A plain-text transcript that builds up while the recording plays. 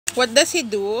What does he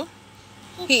do?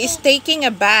 He is taking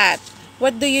a bath.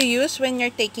 What do you use when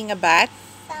you're taking a bath?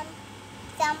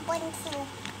 Shampoo and soap.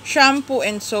 Shampoo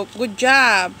and soap. Good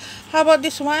job. How about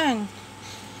this one?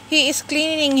 He is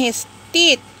cleaning his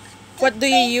teeth. What do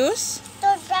you use?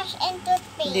 Toothbrush and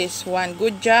toothpaste. This one.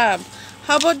 Good job.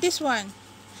 How about this one?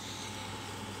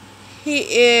 He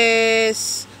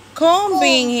is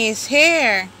combing his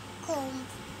hair. Comb.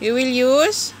 You will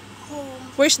use? Comb.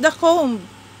 Where's the comb?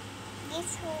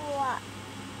 This one.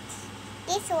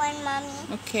 This one,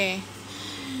 mommy. Okay.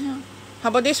 How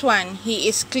about this one? He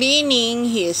is cleaning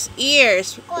his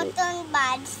ears. Cotton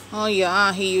buds. Oh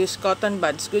yeah, he used cotton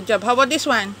buds. Good job. How about this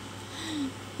one?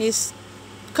 He's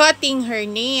cutting her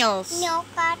nails. Nail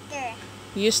cutter.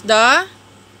 Use the?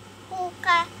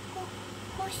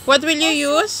 Who's What will you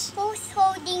use? Who's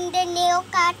holding the nail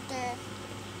cutter?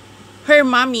 Her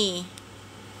mommy.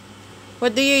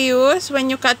 What do you use when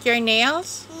you cut your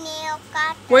nails? Nail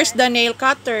cutter. Where's the nail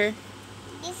cutter?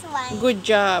 This one. Good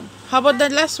job. How about the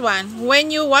last one?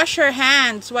 When you wash your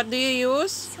hands, what do you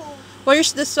use? Soap.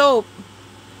 Where's the soap?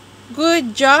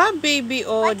 Good job, baby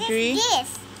Audrey. What is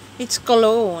this? It's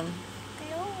cologne.